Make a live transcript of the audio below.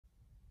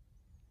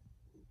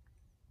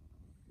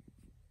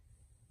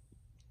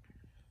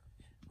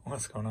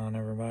What's going on,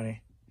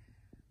 everybody?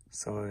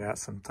 So I got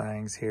some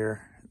things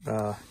here.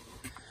 The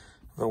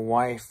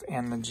wife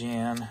and the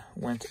Jan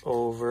went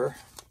over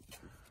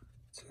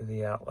to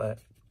the outlet.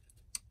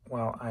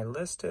 Well, I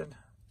listed,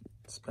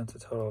 spent a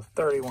total of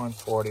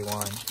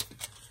 $31.41.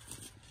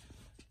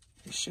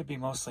 These should be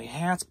mostly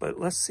hats, but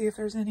let's see if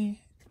there's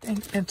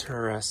anything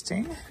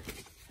interesting.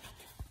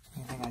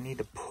 Anything I need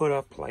to put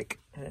up like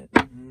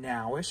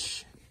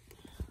nowish,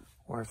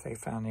 or if they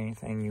found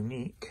anything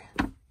unique.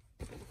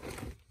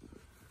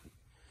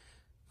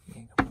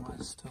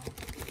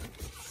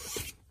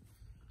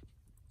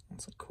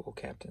 That's a cool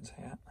captain's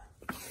hat.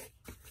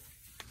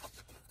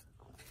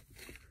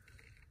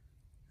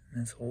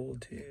 That's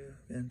old too,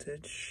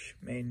 vintage,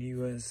 made in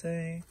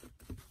USA.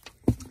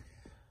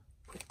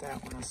 Put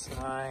that one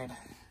aside.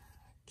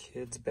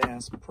 Kids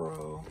Bass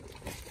Pro.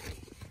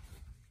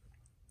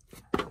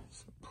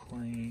 It's a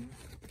plain.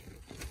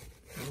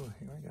 Oh,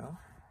 here we go.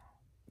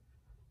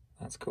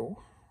 That's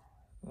cool.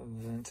 A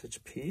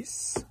vintage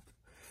piece.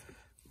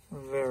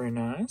 Very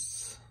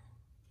nice.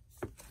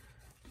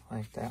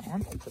 Like that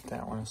one. I'll put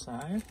that one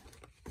aside.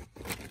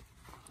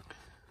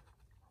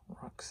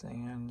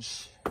 Roxanne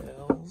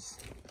shells.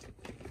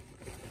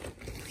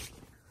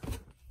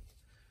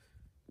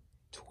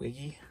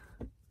 Twiggy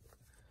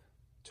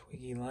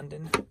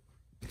London.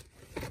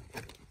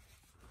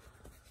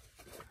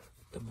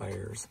 The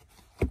Bears.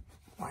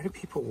 Why do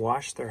people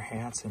wash their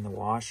hats in the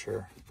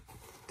washer?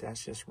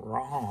 That's just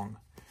wrong.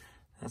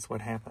 That's what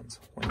happens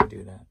when you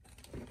do that.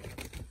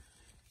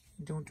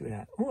 Don't do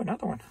that. Oh,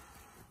 another one.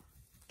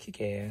 Kick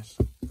ass.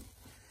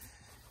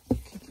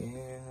 Kick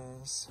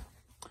ass.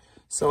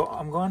 So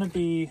I'm going to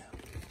be,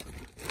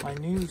 my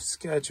new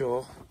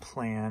schedule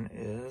plan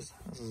is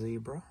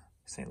Zebra,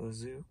 St. Louis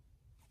Zoo.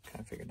 Kind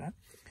of figured that.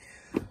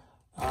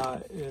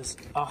 Is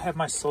I'll have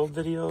my sold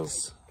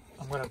videos.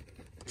 I'm going to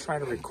try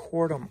to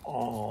record them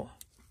all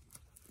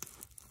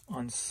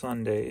on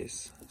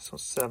Sundays. So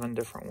 7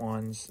 different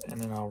ones.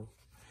 And then I'll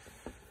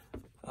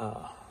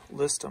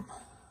list them.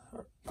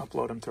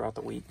 Upload them throughout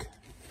the week,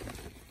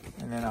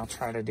 and then I'll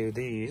try to do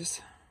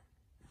these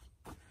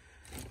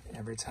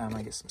every time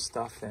I get some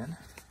stuff in.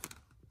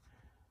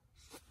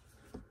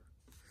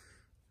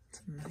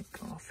 It's a night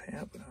golf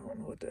hat, but I don't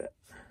know what that.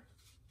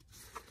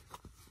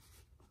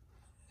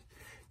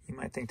 You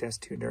might think that's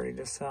too dirty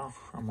to sell.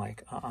 I'm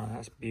like,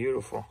 that's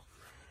beautiful.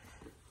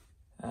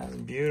 That's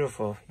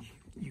beautiful.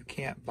 You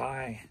can't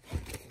buy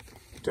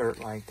dirt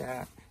like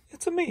that.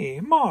 It's a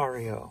me,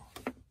 Mario.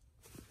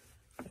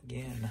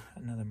 Again,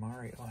 another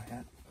Mario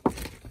hat.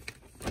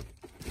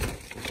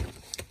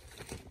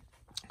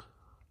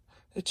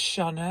 It's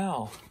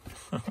Chanel.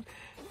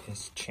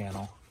 It's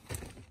Channel.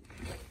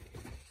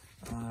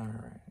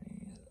 Alright.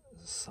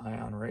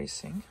 Scion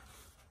Racing.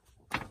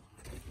 What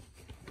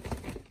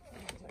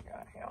I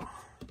got here?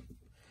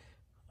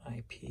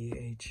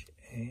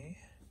 IPHA.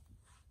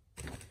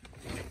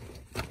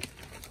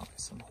 Probably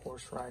some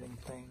horse riding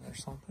thing or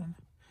something.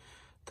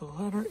 The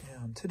letter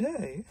M.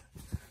 Today,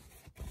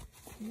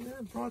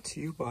 we're brought to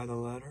you by the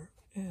letter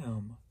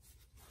M.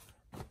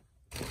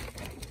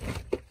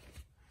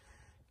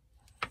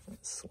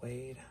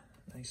 Suede,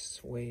 nice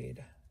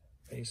suede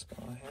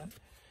baseball hat.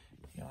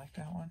 You like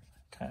that one?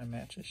 Kind of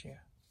matches you.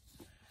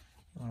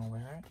 You want to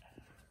wear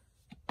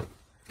it?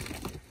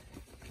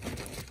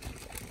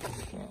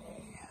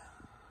 Okay.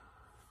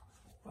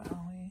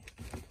 Valley.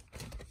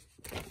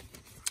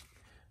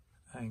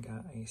 I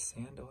got a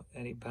sandal,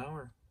 Eddie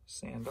Bauer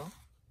sandal.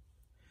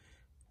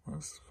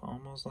 Looks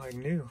almost like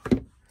new.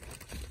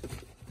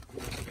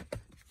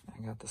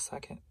 I got the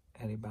second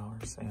Eddie Bauer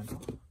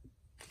sandal.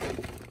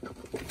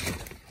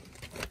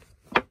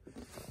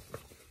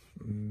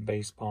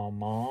 Baseball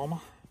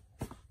mom.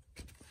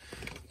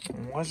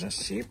 Wasn't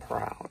she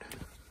proud?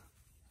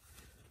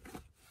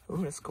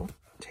 Ooh, that's cool.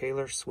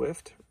 Taylor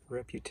Swift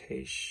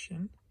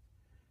Reputation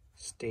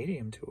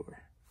Stadium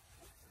Tour.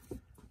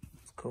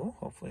 That's cool.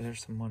 Hopefully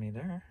there's some money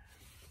there.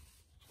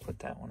 Put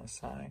that one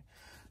aside.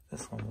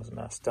 This one was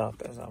messed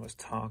up as I was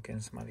talking.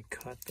 Somebody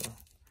cut the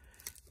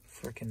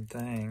freaking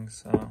thing,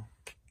 so.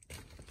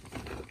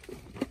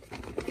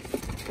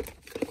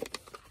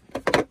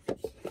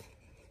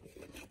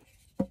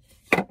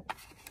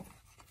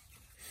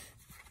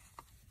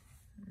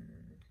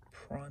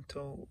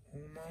 Pronto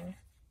Umo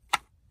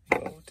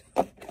boat.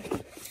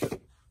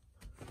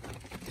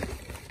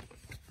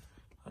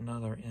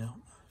 Another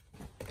M.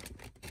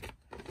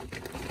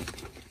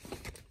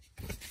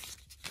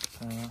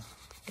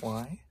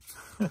 Why?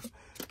 I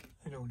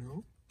don't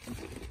know.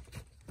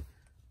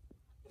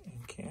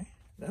 Okay,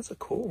 that's a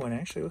cool one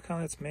actually. Look how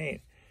that's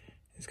made.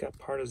 It's got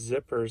part of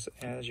zippers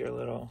as your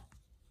little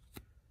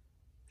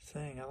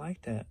thing. I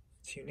like that.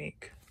 It's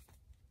unique.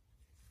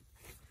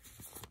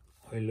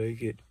 I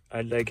like it.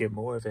 I'd like it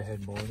more if it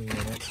had money in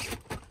it.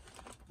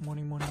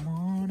 Money, money,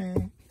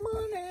 money,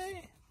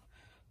 money.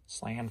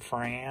 Slan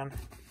Fran.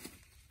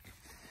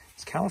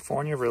 Is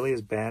California really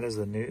as bad as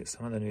the news?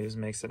 Some of the news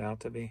makes it out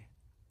to be.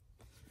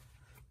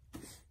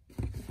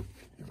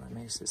 Everybody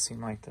makes it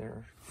seem like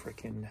they're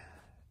freaking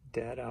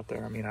dead out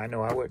there. I mean, I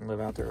know I wouldn't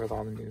live out there with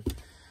all the new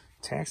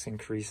tax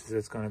increases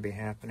that's going to be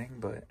happening,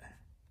 but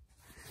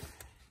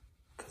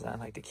because I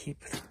like to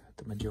keep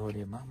the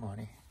majority of my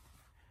money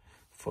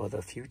for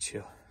the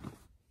future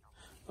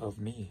of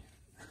me.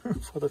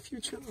 For the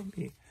future of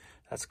me.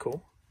 That's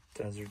cool.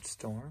 Desert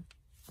Storm.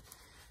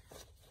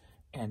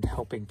 And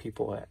helping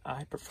people that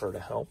I prefer to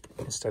help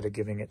instead of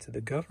giving it to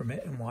the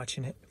government and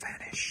watching it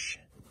vanish,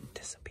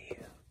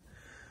 disappear.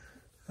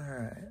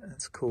 Alright,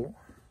 that's cool.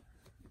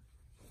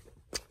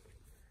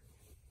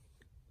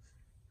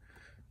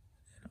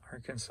 In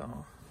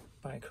Arkansas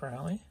bike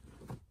rally.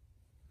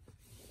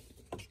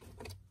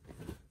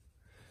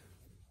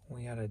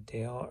 We got a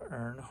Dale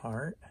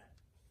Earnhardt.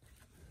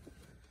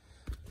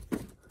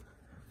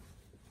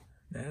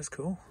 That's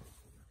cool.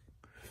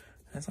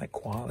 That's like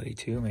quality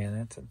too, man.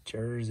 That's a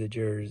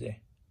jersey.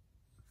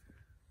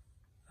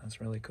 That's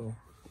really cool.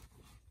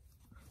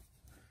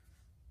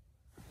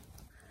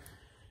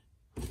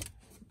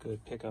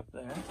 Good pickup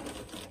there.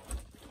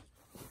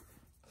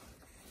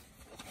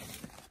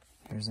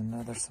 Here's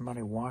another,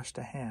 somebody washed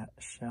a hat.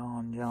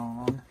 Sean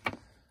John.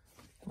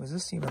 Was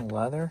this even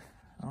leather?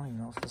 I don't even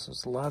know if this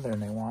was leather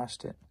and they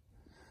washed it.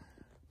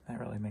 That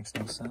really makes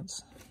no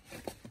sense.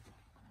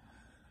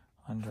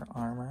 Under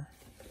Armour.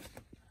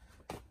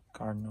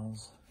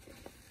 Cardinals.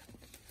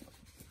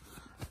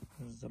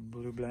 This is the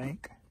blue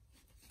blank.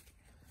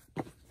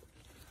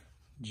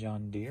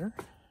 John Deere.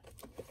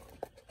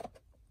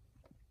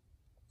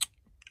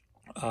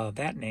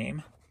 That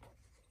name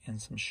and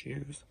some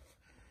shoes.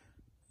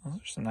 Those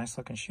are some nice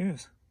looking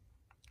shoes,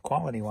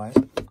 quality wise.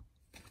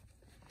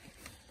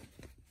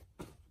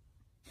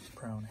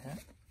 Brown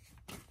hat,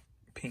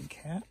 pink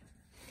hat,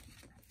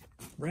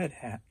 red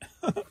hat,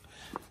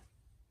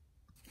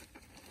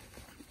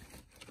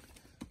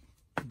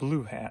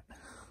 blue hat,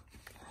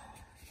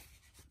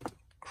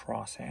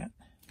 cross hat,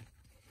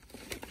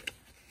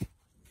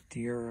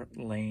 Deer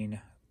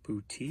Lane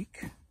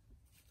Boutique,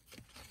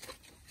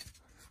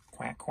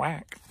 quack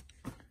quack,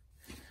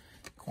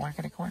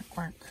 quackity quack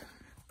quack,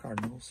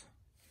 Cardinals.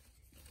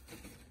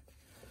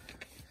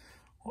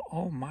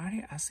 Oh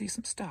mighty, I see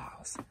some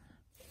stars.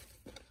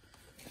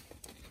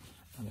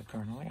 Another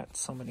Cardinal. I got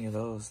so many of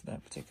those,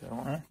 that particular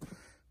one.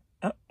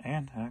 Oh,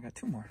 and I got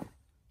two more.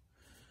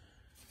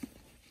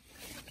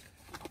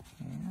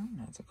 Yeah,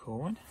 that's a cool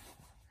one.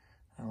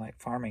 I like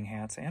farming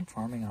hats and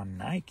farming on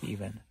Nike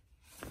even.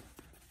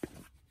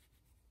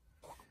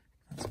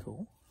 That's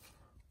cool.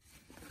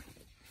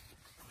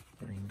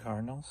 Green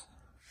Cardinals.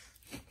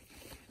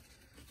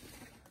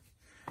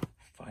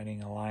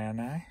 Fighting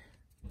Illini.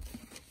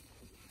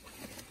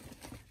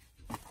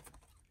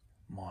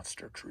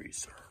 Monster Tree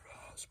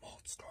Service.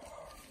 Monster.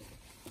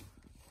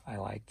 I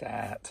like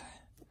that.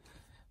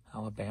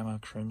 Alabama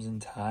Crimson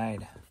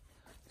Tide.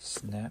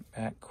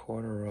 Snapback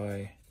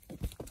corduroy.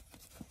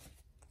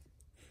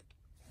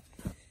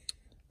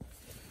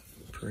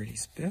 Pretty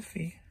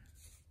spiffy.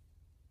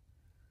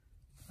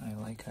 I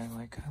like.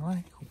 We'll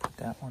put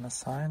that one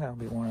aside. That'll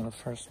be one of the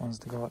first ones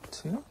to go up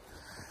too.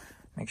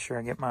 Make sure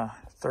I get my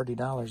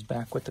 $30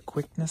 back with the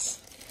quickness.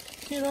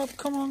 Get up,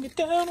 come on, get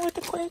down with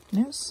the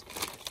quickness.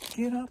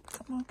 Get up,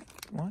 come on.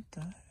 What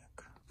the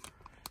heck?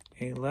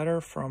 A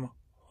letter from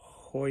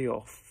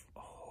Hoyofo.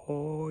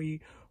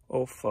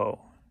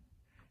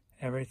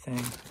 Everything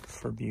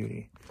for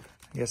beauty.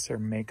 I guess they're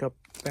makeup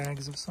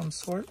bags of some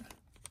sort.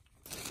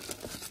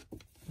 This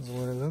is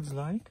what it looks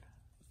like.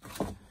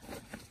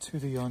 To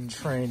the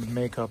untrained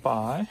makeup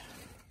eye.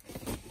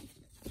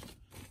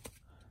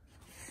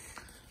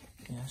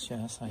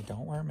 Yes, I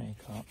don't wear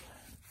makeup.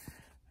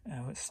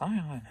 I was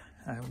Scion.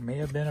 I may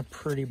have been a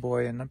pretty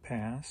boy in the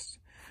past,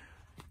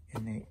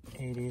 in the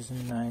 80s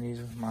and 90s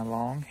with my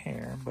long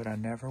hair, but I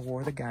never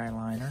wore the guy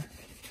liner.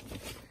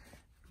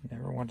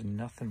 Never wanted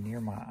nothing near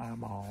my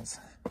eyeballs.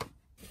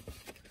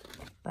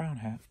 Brown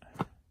hat.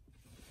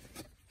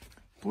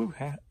 Blue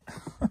hat.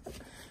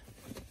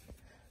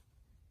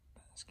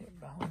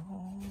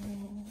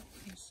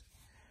 Basketballs.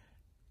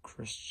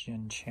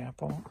 Christian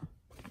Chapel.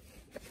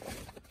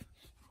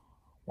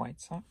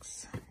 White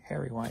Sox.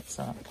 Harry White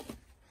Sox.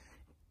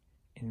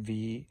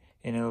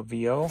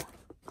 NOVO.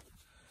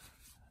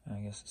 I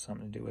guess it's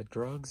something to do with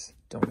drugs.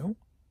 Don't know.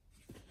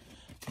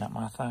 Not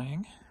my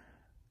thing.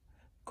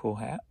 Cool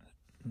hat.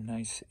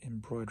 Nice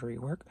embroidery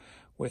work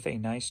with a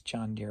nice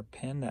John Deere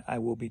pin that I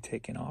will be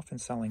taking off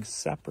and selling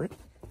separate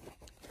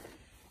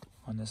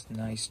on this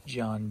nice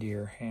John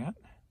Deere hat.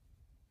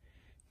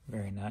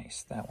 Very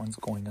nice. That one's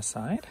going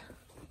aside.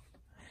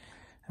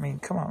 I mean,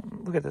 come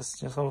on, look at this.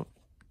 Just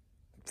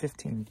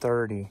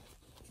 $15.30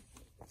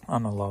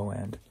 on the low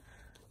end.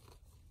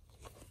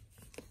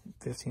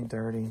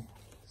 $15.30,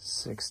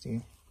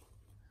 $60,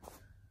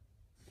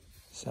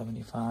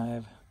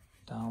 $75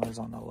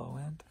 on the low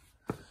end.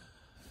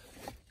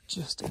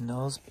 Just in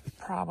those,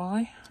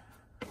 probably,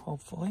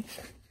 hopefully.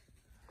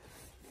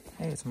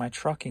 Hey, it's my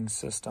trucking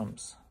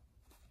systems.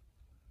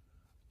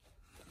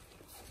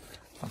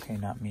 Okay,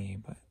 not me,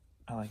 but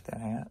I like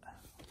that hat.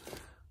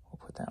 We'll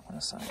put that one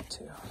aside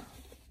too.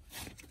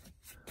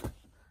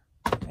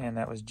 And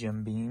that was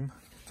Jim Beam,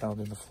 fell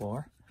to the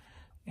floor.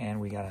 And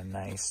we got a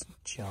nice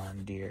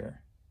John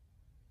Deere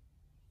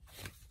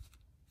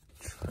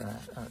trucker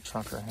hat. I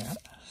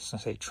was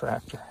gonna say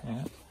tractor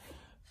hat.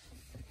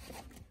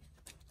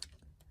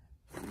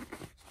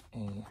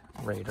 A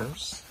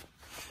Raiders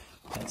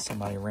that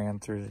somebody ran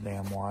through the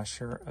damn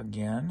washer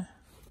again.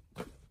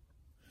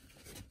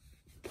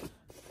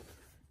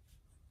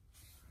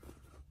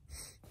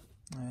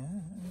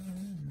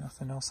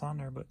 Nothing else on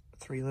there but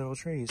 3 little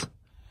trees.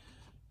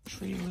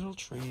 3 little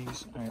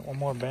trees. All right, one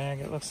more bag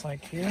it looks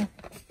like here.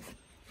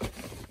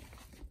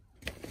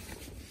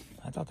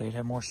 I thought they'd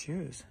have more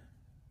shoes.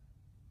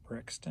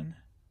 Brixton.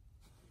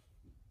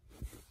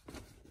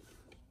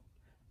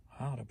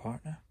 Howdy,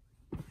 partner.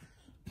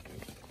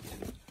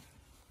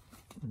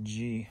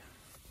 G.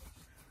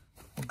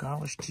 Well,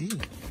 gosh, G.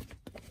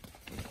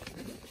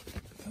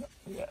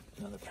 We got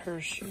another pair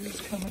of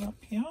shoes coming up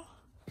here.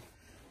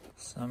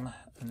 Some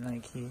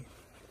Nike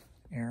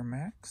Air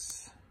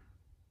Max.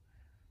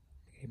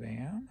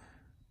 Bam.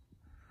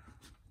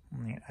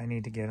 I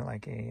need to get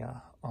like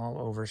a all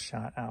over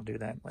shot. I'll do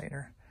that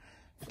later.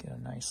 Get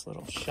a nice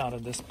little shot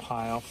of this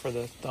pile for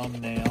the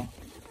thumbnail.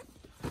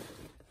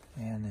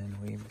 And then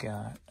we've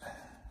got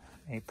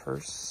a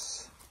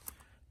purse.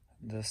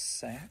 The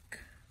sack.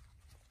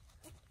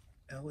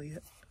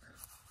 Elliot.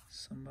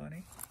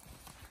 Somebody.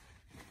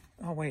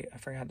 Oh wait, I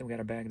forgot that we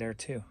got a bag there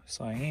too.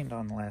 So I aimed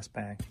on the last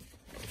bag.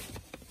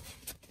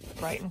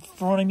 Right in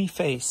front of me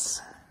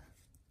face.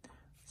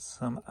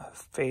 Some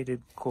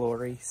Faded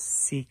Glory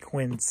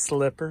sequin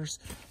slippers.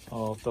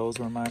 Oh, if those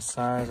were my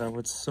size, I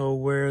would so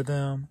wear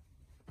them.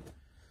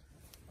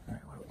 All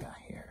right, what do we got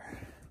here?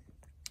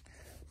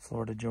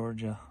 Florida,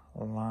 Georgia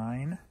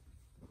line.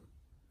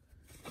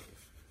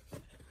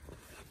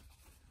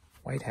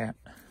 White hat.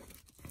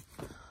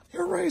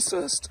 You're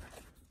racist.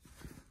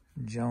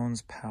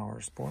 Jones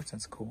Power Sports.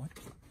 That's a cool one.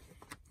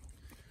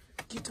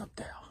 Get up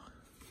there.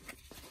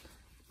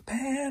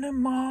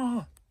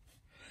 Panama.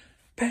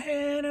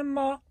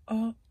 Panama.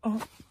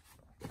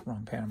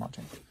 Wrong Panama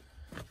chain.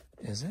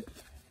 Is it?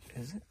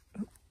 Is it?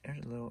 Oop,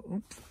 there's a little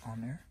oops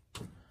on there.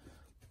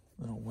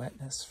 Little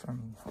wetness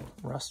from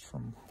rust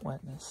from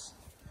wetness.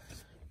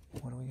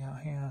 What do we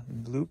got here?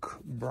 Luke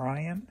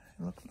Bryan,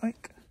 it looked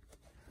like.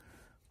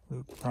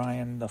 Luke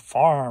Bryan, the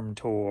Farm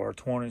Tour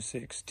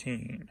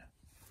 2016.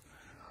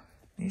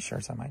 These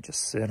shirts I might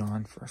just sit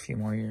on for a few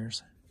more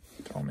years.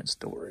 Throw them in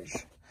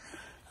storage.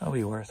 They'll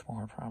be worth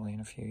more probably in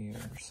a few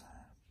years.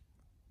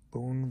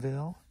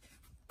 Boonville.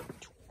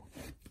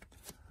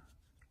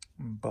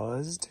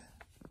 Buzzed.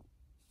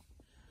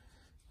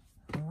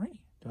 All right.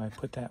 Do I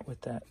put that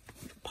with that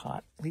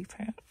pot leaf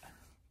hat?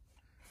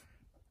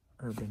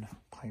 Urban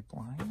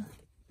Pipeline.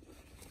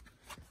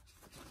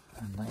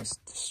 A nice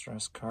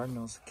distressed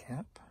Cardinals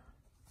cap.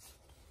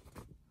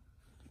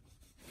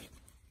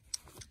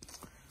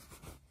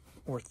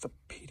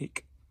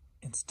 Orthopedic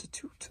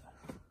Institute.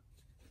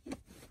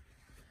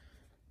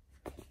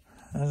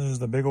 That is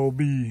the big old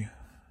B.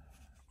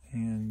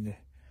 And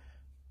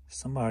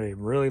somebody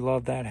really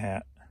loved that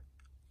hat.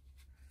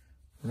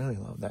 Really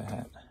loved that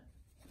hat.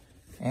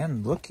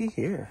 And looky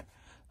here.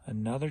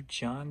 Another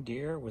John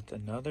Deere with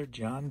another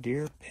John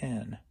Deere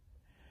pin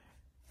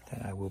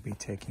that I will be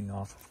taking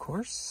off, of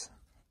course.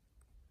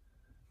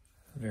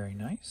 Very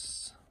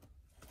nice.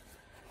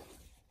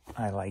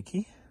 I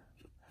likey.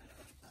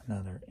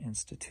 Another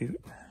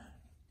Institute.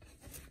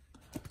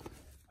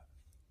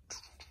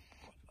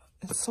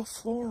 It's so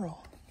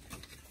floral.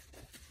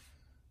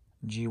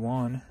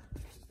 G1.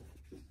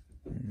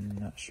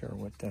 Not sure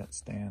what that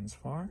stands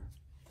for.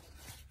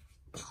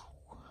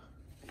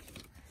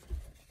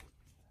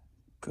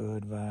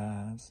 Good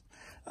vibes.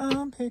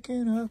 I'm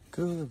picking up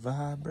good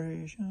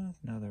vibrations.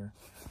 Another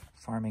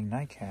farming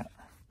nightcap.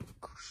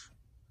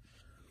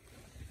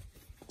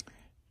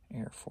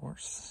 Air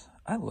Force.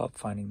 I love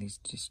finding these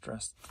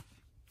distressed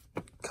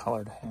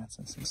colored hats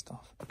and some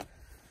stuff.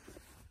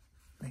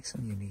 Makes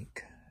them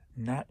unique.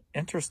 Not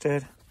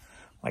interested.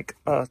 Like,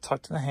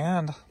 tucked in the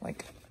hand.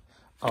 Like,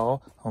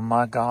 oh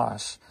my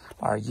gosh.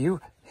 Are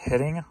you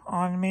hitting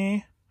on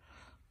me?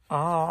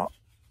 Not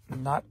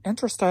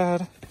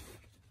interested.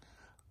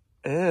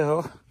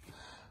 Ew.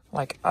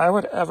 Like, I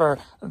would ever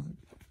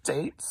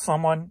date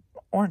someone,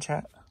 orange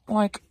hat,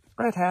 like,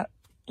 red hat,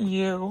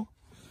 you.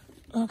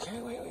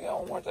 Okay, wait, we got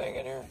one more thing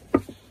in here.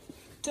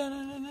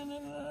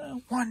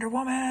 Wonder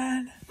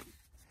Woman.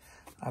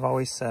 I've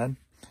always said,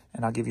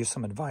 and I'll give you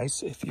some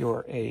advice, if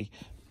you're a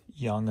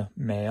young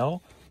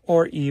male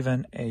or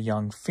even a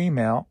young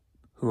female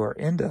who are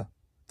into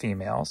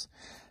females,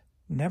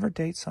 never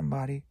date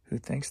somebody who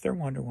thinks they're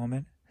Wonder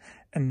Woman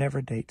and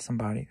never date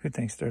somebody who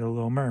thinks they're the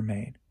Little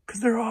Mermaid,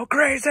 because they're all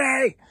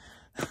crazy.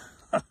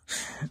 All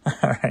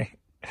right.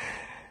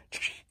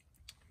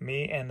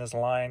 Me and this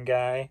lion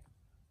guy,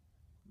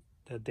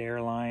 the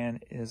Dare Lion,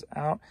 is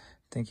out.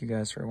 Thank you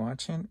guys for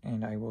watching,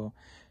 and I will,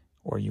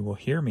 or you will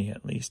hear me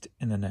at least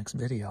in the next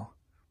video.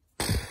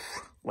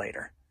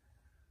 Later.